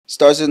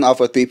Starting off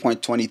with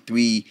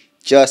 3.23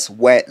 just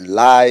went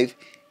live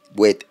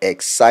with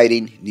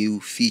exciting new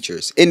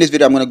features. In this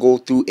video, I'm going to go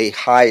through a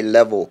high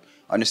level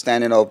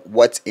understanding of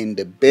what's in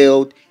the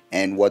build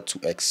and what to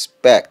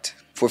expect.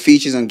 For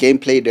features and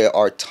gameplay, there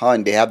are a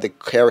ton. They have the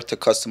character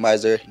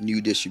customizer,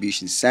 new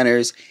distribution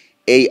centers,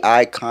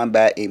 AI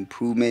combat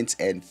improvements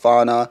and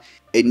fauna,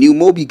 a new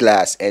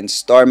mobi-glass and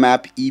star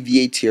map,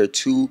 EVA tier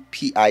 2,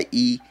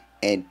 PIE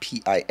and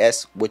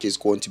PIS, which is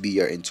going to be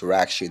your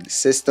interaction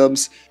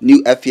systems,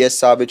 new FPS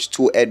salvage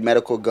tool and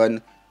medical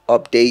gun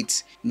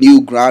updates,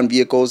 new ground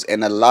vehicles,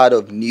 and a lot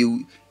of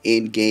new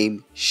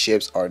in-game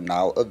ships are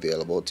now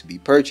available to be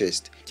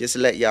purchased. Just to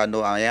let y'all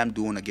know, I am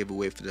doing a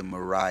giveaway for the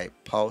Mirai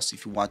Pulse.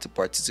 If you want to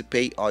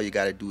participate, all you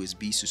gotta do is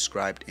be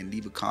subscribed and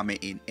leave a comment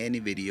in any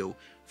video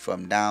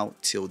from now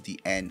till the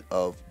end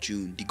of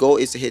June. The goal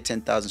is to hit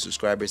 10,000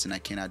 subscribers, and I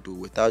cannot do it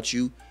without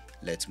you.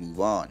 Let's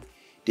move on.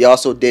 They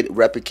also did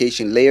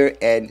replication layer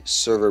and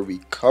server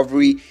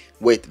recovery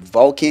with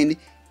Vulkan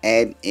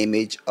and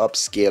image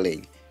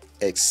upscaling.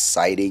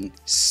 Exciting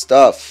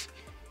stuff.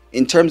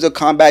 In terms of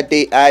combat,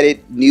 they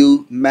added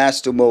new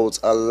master modes.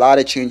 A lot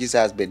of changes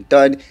has been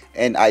done,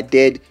 and I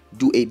did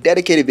do a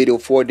dedicated video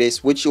for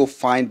this, which you'll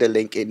find the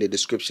link in the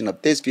description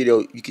of this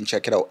video. You can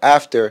check it out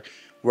after,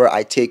 where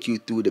I take you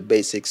through the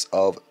basics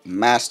of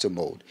master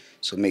mode.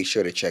 So make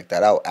sure to check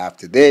that out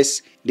after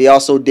this. They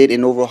also did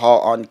an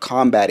overhaul on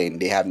combating.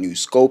 They have new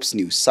scopes,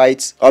 new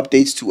sights,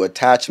 updates to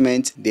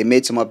attachments. They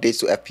made some updates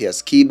to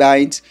FPS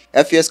keybinds.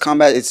 FPS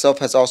combat itself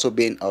has also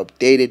been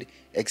updated.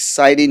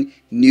 Exciting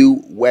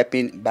new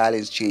weapon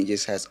balance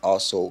changes has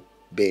also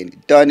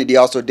been done. They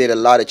also did a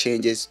lot of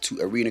changes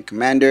to Arena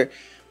Commander,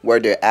 where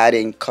they're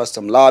adding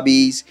custom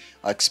lobbies,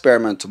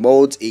 experimental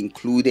modes,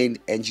 including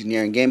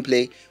engineering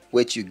gameplay,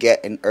 which you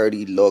get an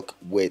early look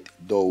with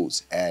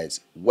those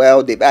as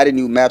well. They've added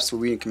new maps for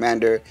Arena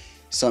Commander,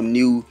 some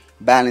new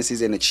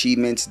balances and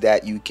achievements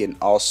that you can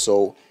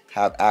also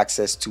have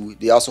access to.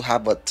 They also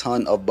have a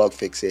ton of bug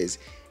fixes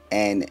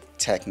and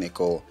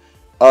technical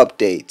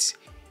updates.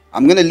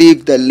 I'm going to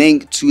leave the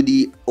link to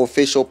the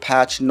official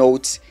patch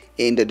notes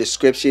in the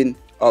description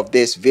of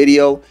this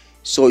video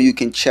so you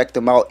can check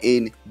them out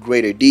in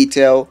greater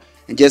detail.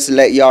 And just to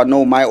let y'all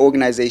know, my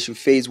organization,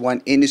 Phase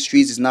 1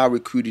 Industries, is now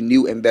recruiting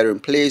new and veteran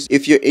players.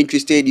 If you're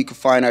interested, you can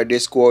find our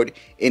Discord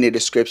in the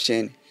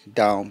description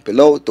down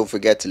below. Don't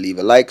forget to leave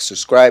a like,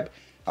 subscribe.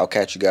 I'll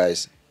catch you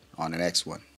guys on the next one.